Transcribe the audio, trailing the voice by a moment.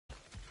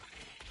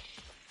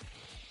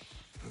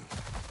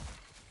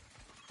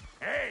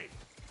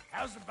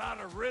How's about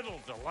a riddle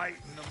to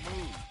lighten the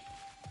mood?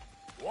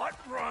 What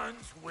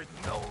runs with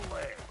no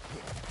legs?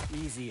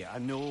 Easy, a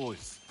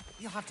nose.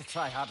 You'll have to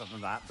try harder than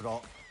that,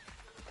 Brock.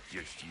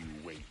 Just you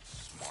wait,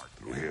 smart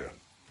Through here.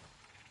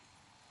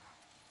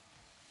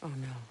 Oh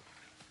no.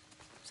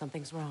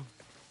 Something's wrong.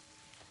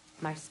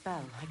 My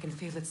spell, I can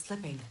feel it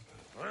slipping.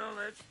 Well,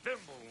 that's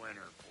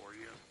Thimblewinter for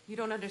you. You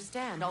don't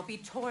understand. I'll be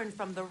torn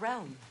from the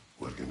realm.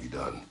 What can be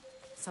done?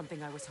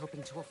 Something I was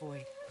hoping to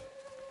avoid.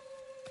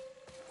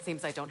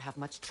 Seems I don't have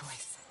much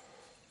choice.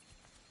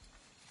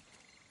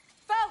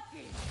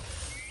 Falky!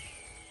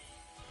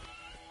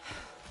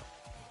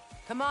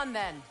 Come on,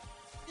 then.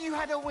 You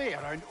had a way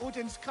around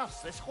Odin's curse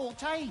this whole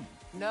time.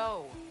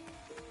 No.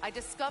 I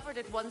discovered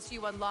it once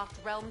you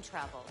unlocked realm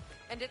travel,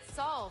 and it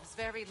solves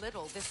very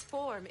little. This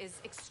form is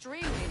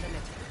extremely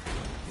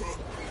limited.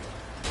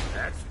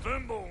 That's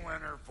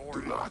Thimblewinter for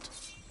Do you. not.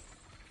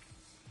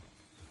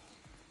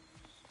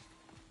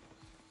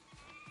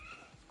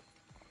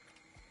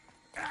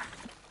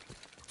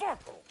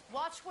 Fuckle!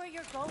 Watch where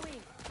you're going.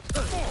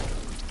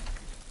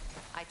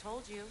 I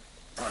told you.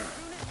 Prune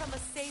it from a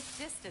safe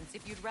distance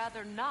if you'd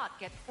rather not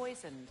get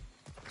poisoned.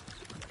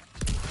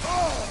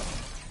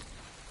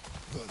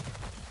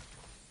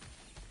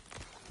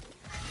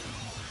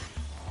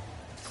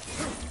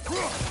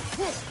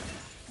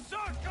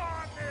 Suck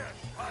on this,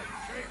 Pipe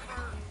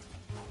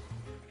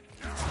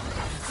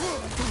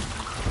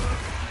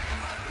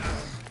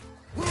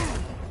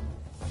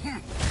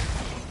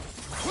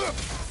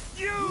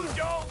You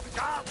don't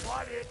got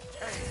what it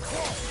takes.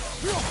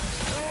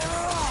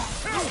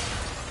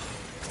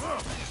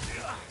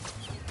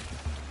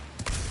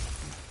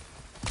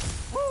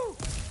 Woo!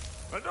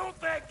 But don't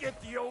that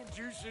get the old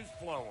juices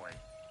flowing?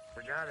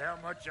 Forgot how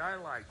much I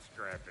like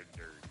scrapping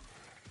dirt.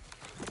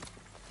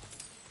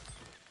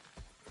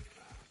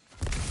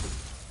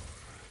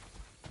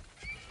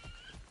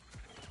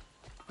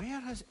 Where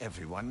has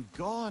everyone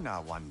gone, I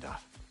wonder?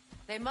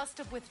 They must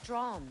have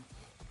withdrawn,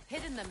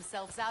 hidden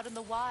themselves out in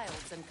the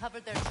wilds, and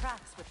covered their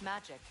tracks with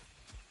magic.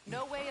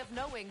 No way of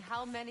knowing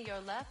how many are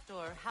left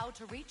or how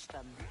to reach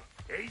them.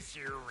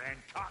 Aesir ran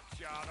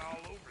cockshot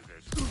all over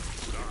this.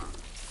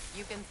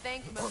 You can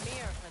thank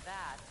Mimir for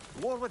that.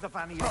 War with the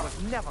Vanir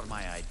was never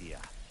my idea.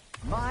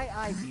 My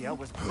idea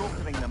was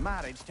brokering the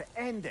marriage to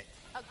end it.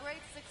 A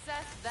great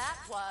success that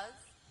was.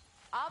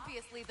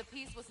 Obviously, the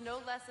peace was no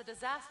less a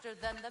disaster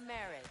than the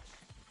marriage.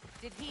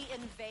 Did he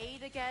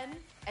invade again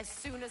as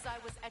soon as I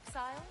was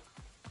exiled?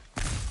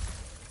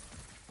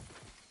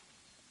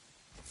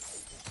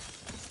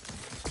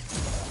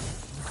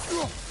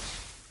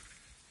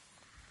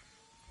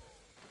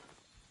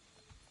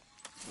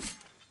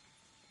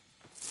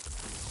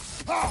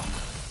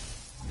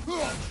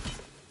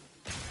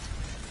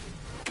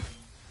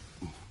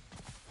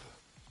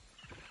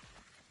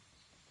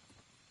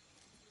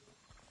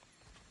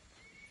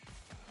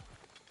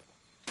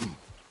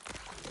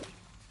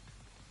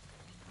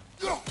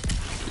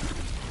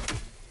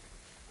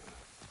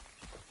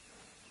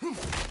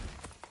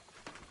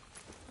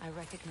 I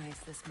recognize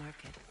this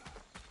market.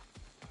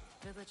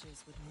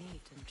 Villagers would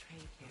meet and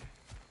trade here.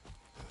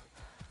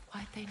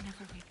 Why'd they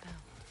never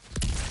rebuild?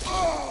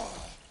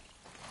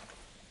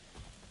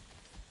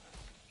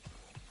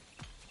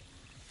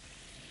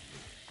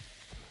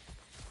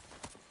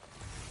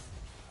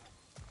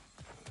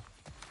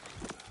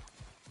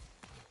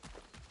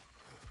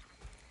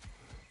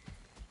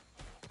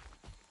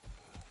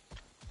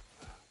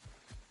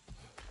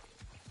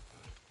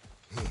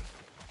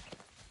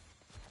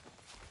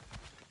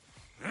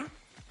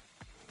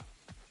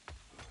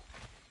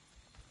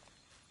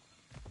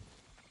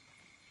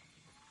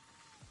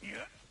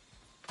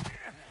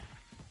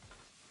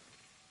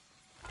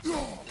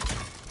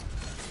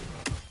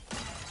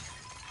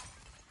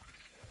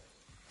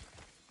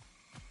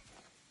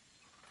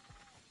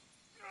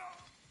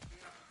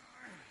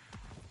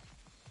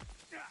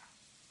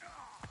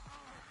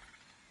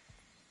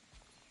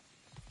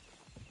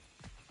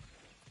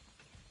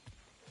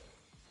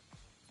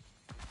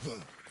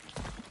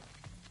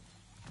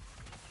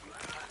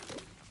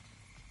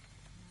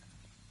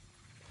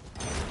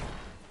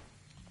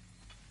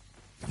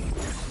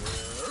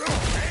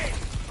 Hey,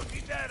 look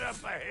at that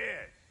up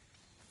ahead.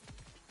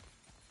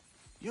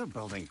 You're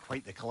building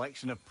quite the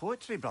collection of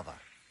poetry, brother.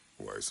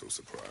 Why so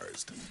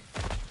surprised?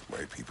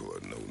 My people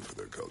are known for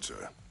their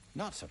culture.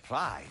 Not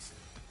surprise.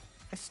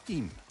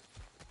 Esteem.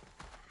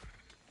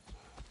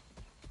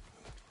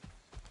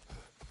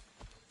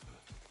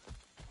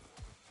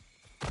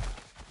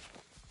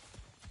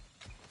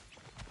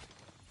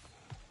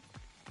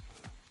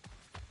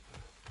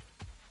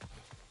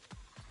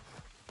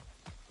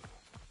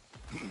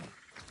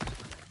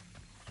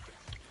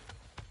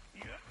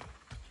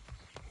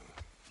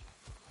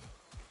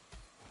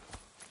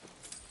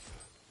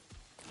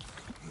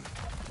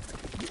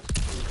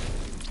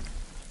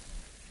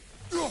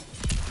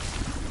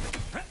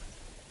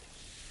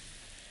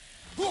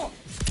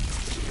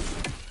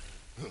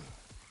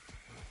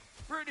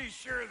 Pretty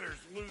sure there's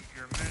loot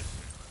you're missing,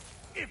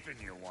 if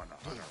and you want to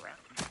hunt around.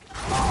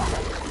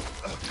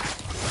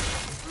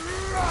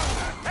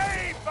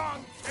 Hey, Bonk!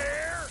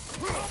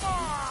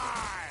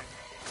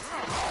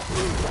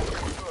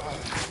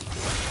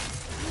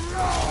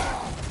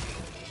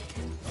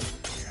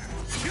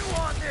 You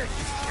want this,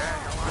 you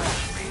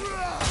dandelion meat?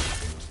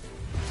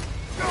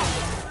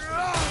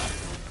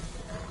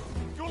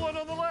 Dueling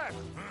on the left!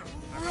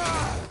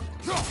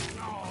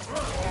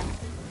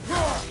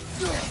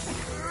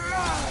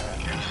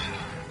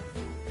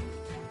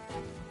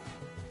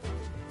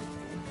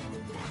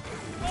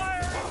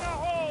 Fire in the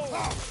hole!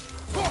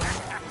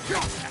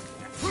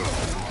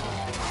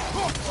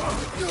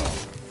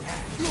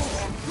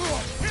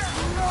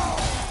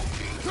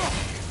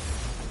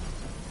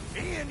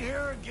 Being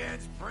here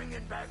again's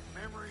bringing back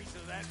memories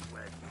of that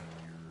wedding of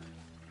yours.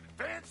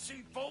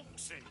 Fancy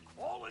folks and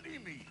quality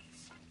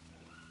meats.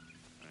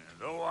 And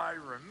though I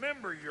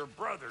remember your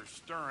brother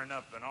stirring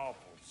up an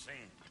awful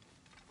scene.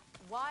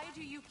 Why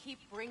do you keep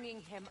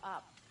bringing him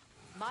up?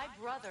 My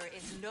brother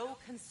is no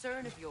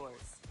concern of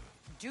yours.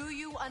 Do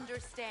you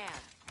understand?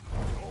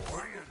 Oh,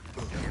 I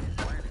understand,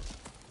 planet.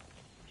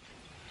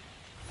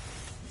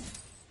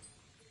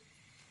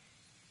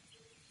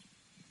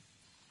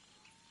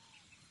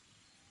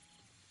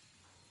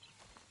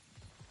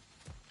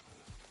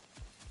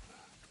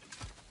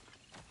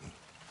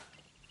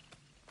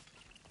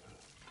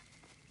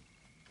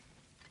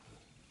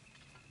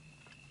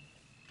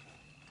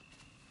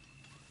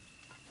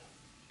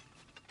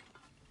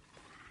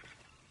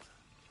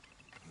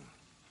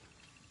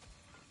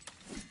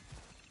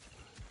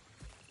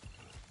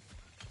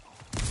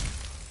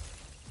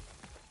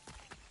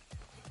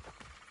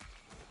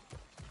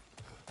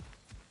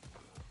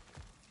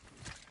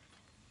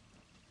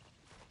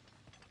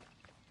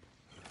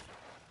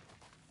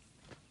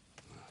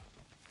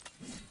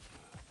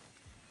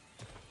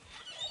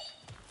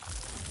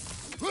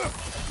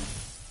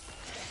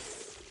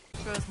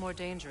 Grows more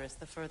dangerous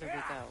the further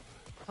we go.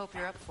 Hope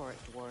you're up for it,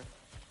 dwarf.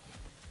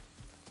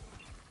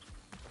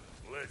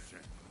 Listen,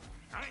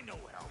 I know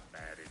how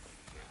bad it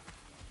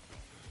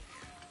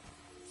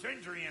is.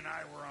 Sindri and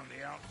I were on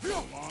the out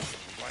so long, it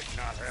was like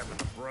not having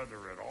a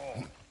brother at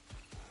all.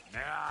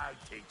 Now I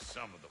take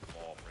some of the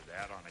fall for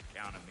that on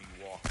account of me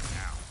walking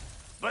out.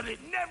 But it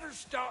never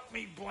stopped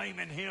me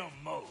blaming him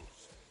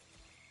most.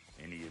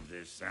 Any of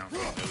this sound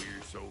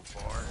familiar so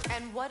far?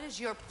 And what is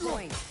your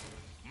point?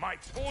 My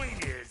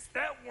point is,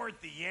 that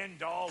weren't the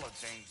end-all of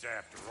things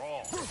after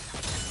all.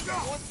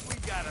 Once we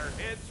got our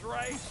heads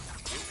right,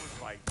 it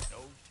was like no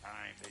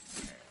time had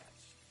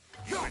passed.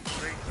 He went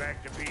straight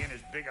back to being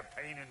as big a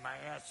pain in my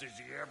ass as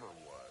he ever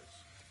was.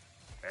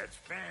 That's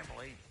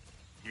family.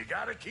 You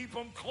gotta keep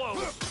them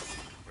close,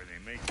 or they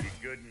make you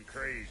good and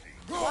crazy.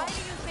 Why do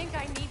you think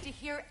I need to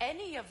hear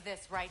any of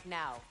this right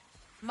now?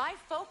 My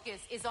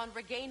focus is on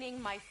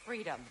regaining my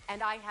freedom,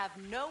 and I have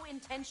no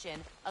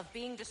intention of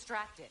being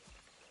distracted.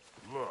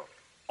 Look,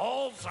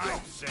 all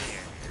I'm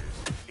saying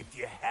is, if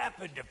you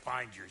happen to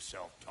find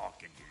yourself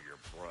talking to your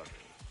brother,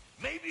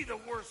 maybe the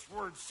worst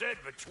words said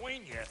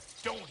between you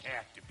don't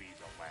have to be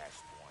the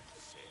last one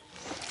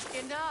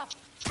said. Enough!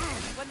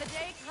 When the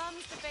day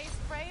comes to face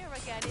Freyr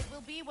again, it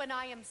will be when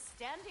I am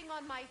standing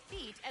on my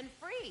feet and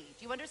free.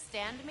 Do you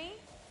understand me?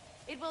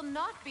 It will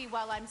not be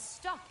while I'm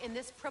stuck in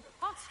this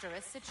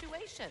preposterous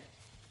situation.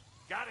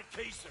 Got a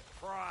case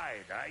of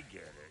pride, I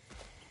get it.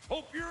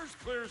 Hope yours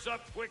clears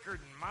up quicker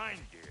than mine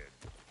did.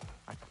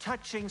 A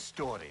touching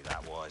story,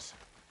 that was.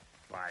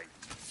 Like,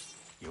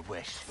 You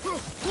wish.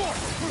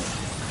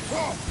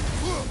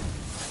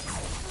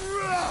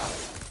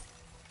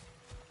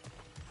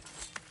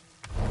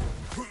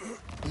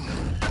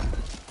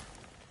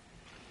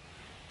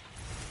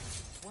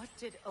 What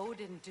did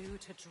Odin do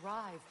to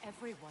drive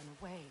everyone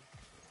away?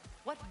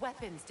 What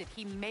weapons did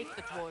he make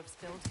the dwarves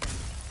build him?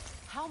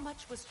 How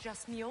much was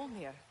just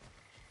Mjolnir?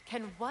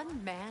 Can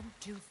one man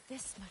do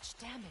this much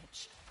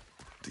damage?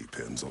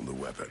 Depends on the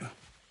weapon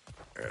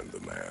and the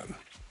man.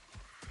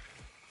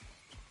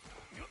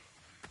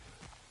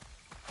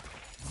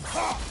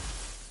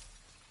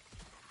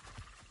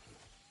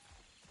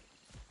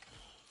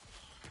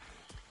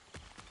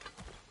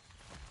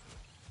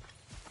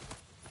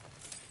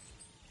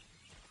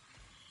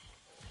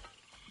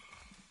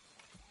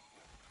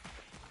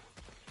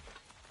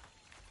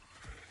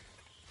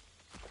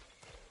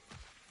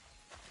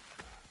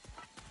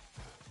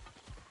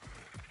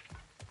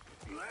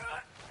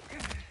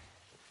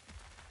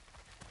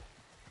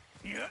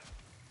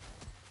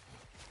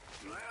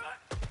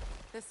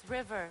 This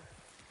river,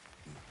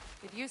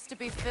 it used to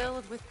be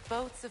filled with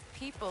boats of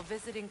people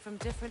visiting from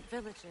different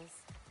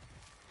villages.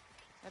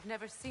 I've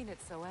never seen it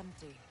so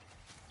empty.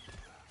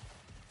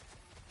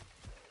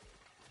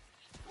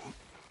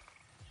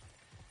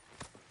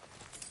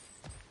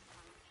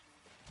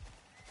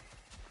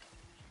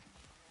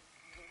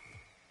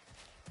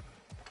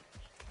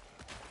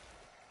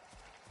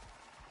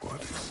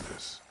 What is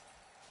this?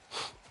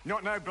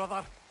 Not now,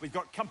 brother. We've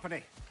got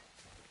company.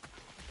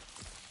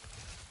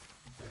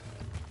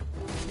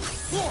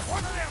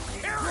 one of them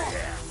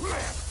carry-ass!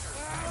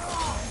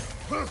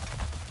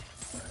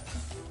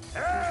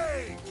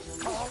 Hey!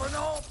 Calling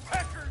all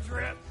pecker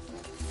drip!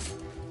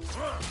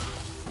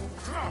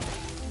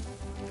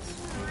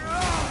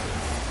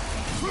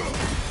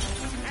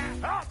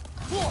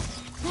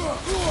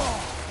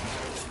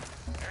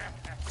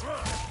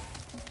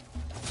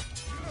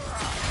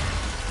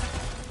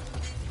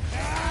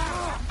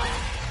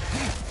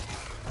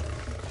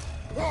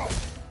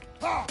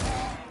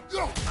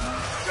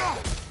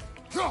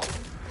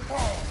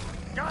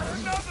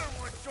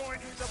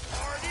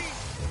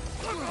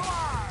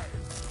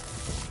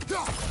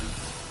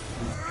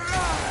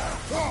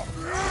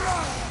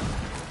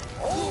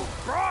 Old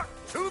Brock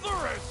to the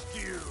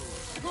rescue!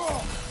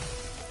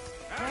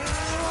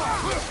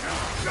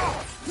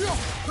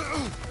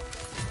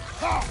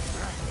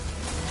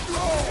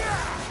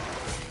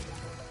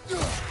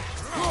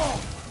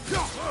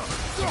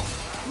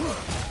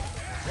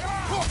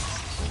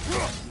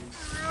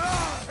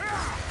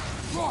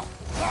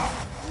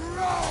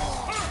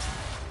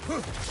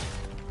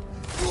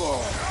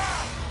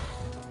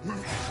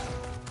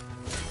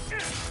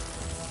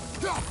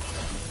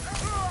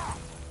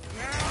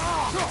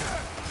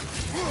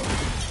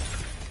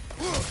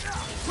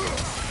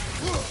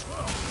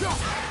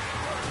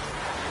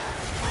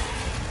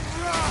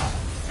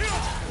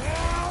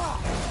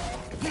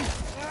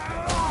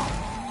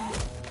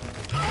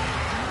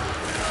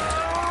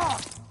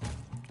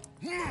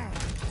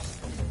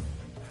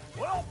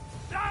 Well,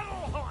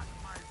 that'll haunt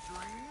my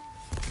dreams.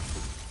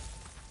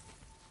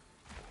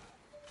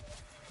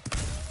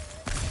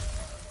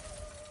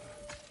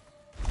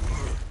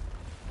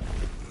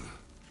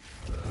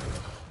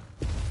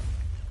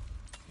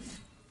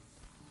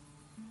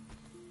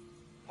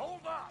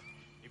 Hold up,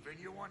 if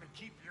you want to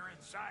keep your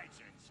insides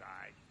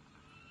inside.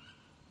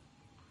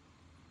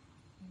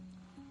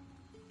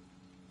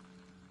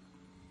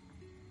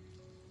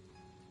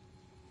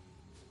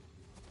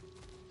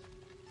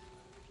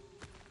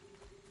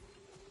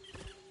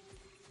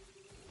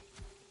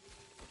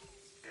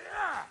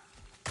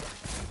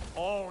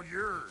 All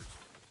yours,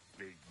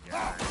 big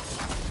guy.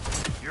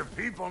 Your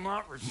people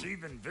not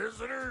receiving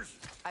visitors?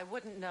 I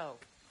wouldn't know.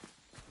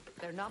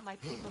 They're not my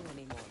people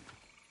anymore.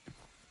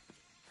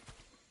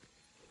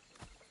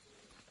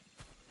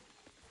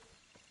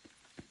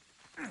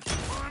 Come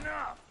on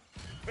up.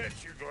 Bet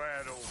you're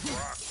glad old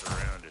Brock's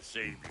around to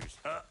save you.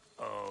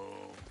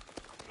 Uh-oh.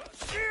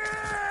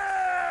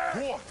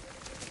 Yeah!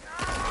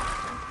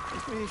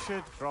 We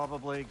should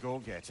probably go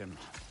get him.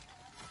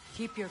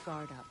 Keep your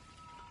guard up.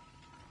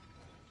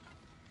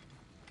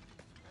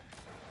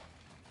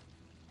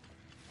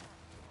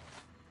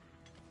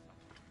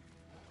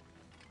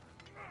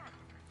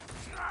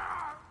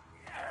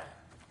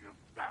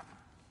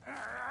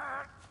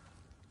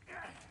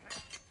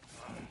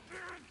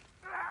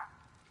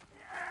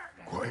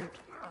 Quiet.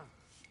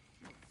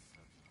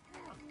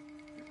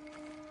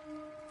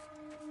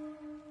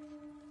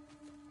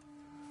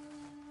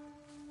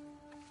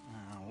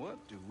 Now,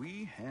 what do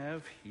we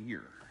have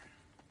here?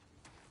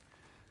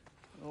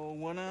 Oh,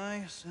 One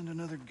Eye, send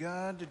another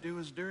god to do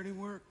his dirty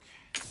work.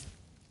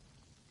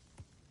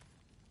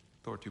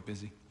 Thor too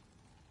busy.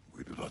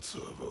 We do not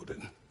serve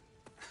Odin.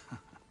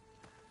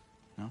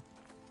 No?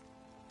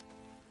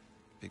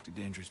 Picked a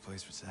dangerous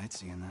place for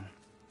sightseeing, then.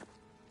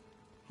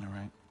 All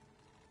right.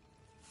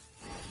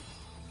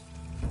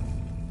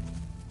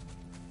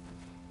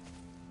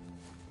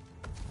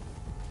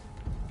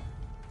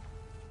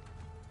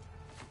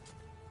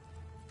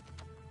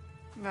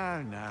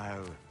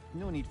 Now.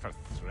 No need for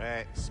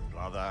threats,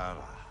 brother.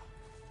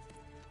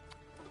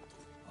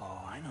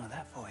 Oh, I know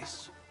that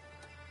voice.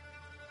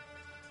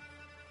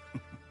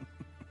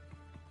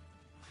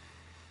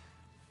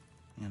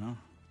 You know,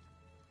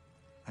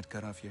 I'd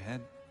cut off your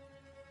head,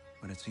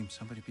 but it seems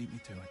somebody beat me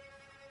to it.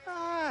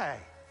 Aye.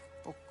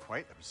 Oh,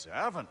 quite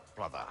observant,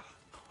 brother.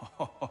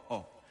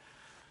 Oh,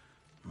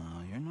 no,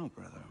 you're no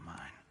brother of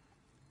mine.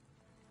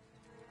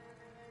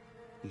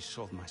 You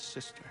sold my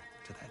sister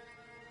to that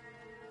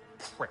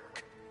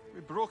prick. We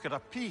broke it a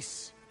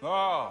piece.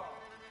 Oh!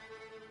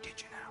 Did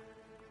you now?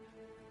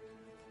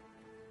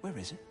 Where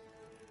is it?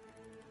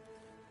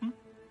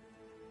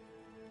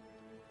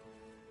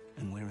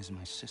 And where is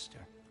my sister?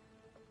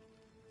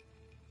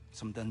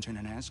 Some dungeon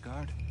in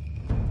Asgard?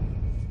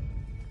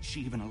 Is she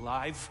even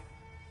alive?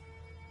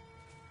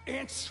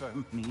 Answer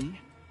me.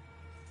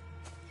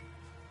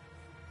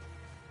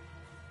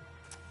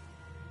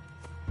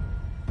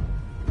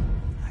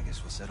 I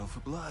guess we'll settle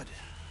for blood.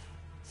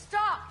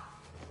 Stop!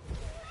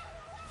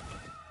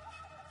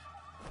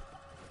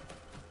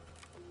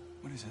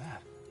 What is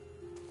that?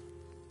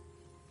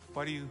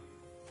 Why do you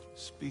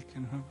speak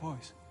in her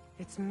voice?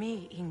 It's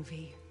me,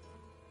 Ingvi.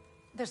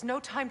 There's no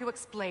time to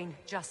explain,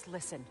 just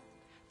listen.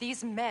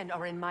 These men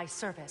are in my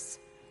service.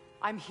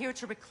 I'm here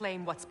to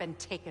reclaim what's been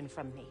taken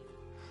from me.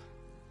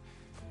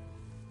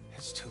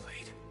 It's too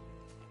late.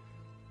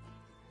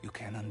 You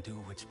can't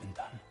undo what's been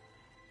done.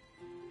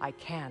 I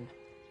can.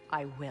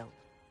 I will.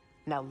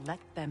 Now let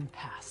them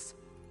pass.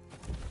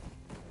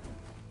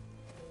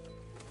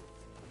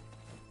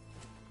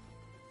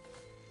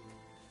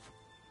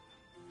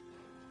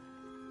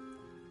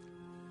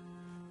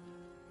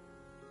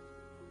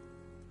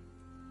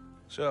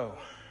 So,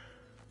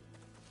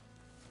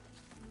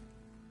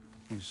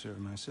 you serve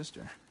my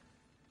sister.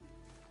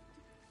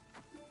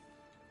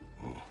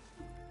 Oh.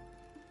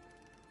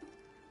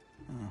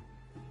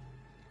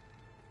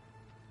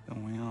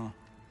 Don't we all?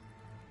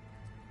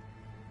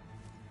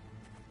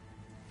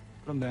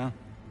 Put him down.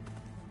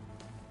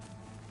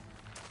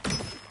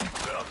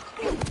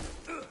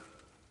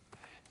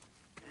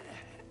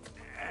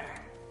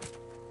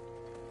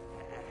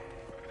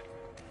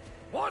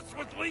 What's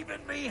with leaving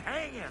leaving me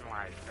hanging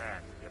like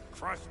that, you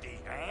crusty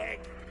hag?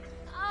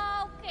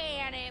 Oh,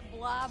 can it,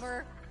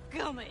 Blobber?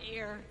 Come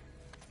here.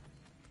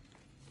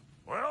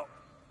 Well,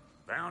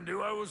 found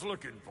who I was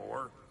looking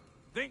for.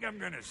 Think I'm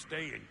gonna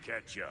stay and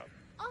catch up.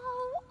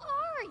 Oh,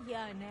 are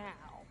ya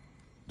now?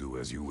 Do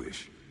as you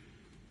wish.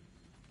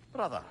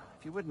 Brother,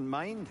 if you wouldn't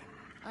mind,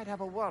 I'd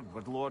have a word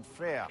with Lord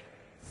Freyr.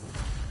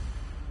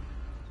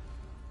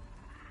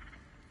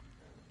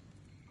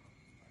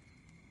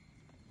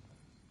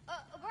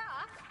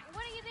 Brock,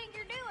 what do you think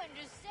you're doing?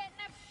 Just setting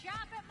up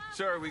shop at my...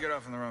 Sorry, we got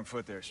off on the wrong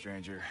foot there,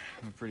 stranger.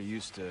 I'm pretty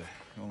used to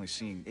only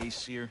seeing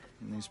Aesir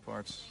in these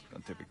parts.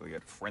 Don't typically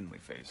get friendly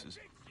faces.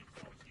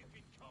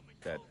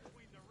 That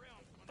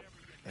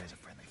is a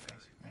friendly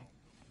face, right?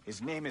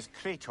 His name is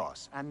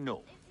Kratos, and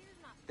no,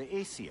 the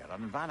Aesir are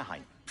in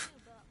Vanaheim.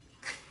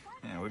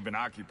 Yeah, we've been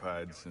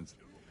occupied since...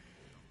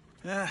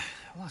 I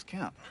lost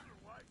count.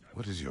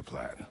 What is your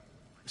plan?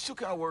 Still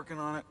kind of working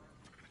on it.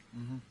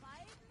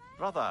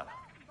 Brother,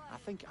 I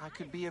think I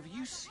could be of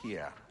use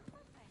here.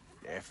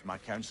 If my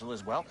counsel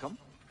is welcome.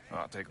 Well,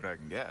 I'll take what I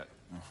can get.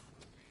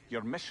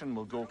 Your mission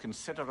will go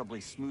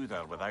considerably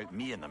smoother without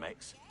me in the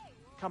mix.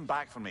 Come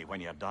back for me when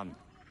you're done.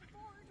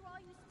 While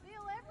you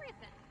spill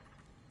everything.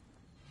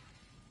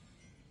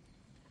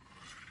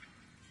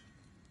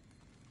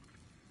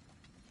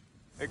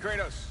 Hey,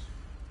 Kratos.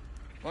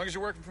 As long as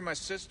you're working for my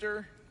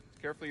sister,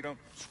 careful you don't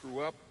screw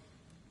up.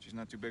 She's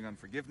not too big on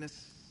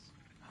forgiveness.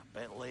 A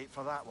bit late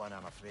for that one,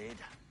 I'm afraid.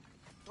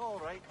 All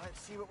right,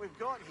 let's see what we've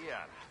got here.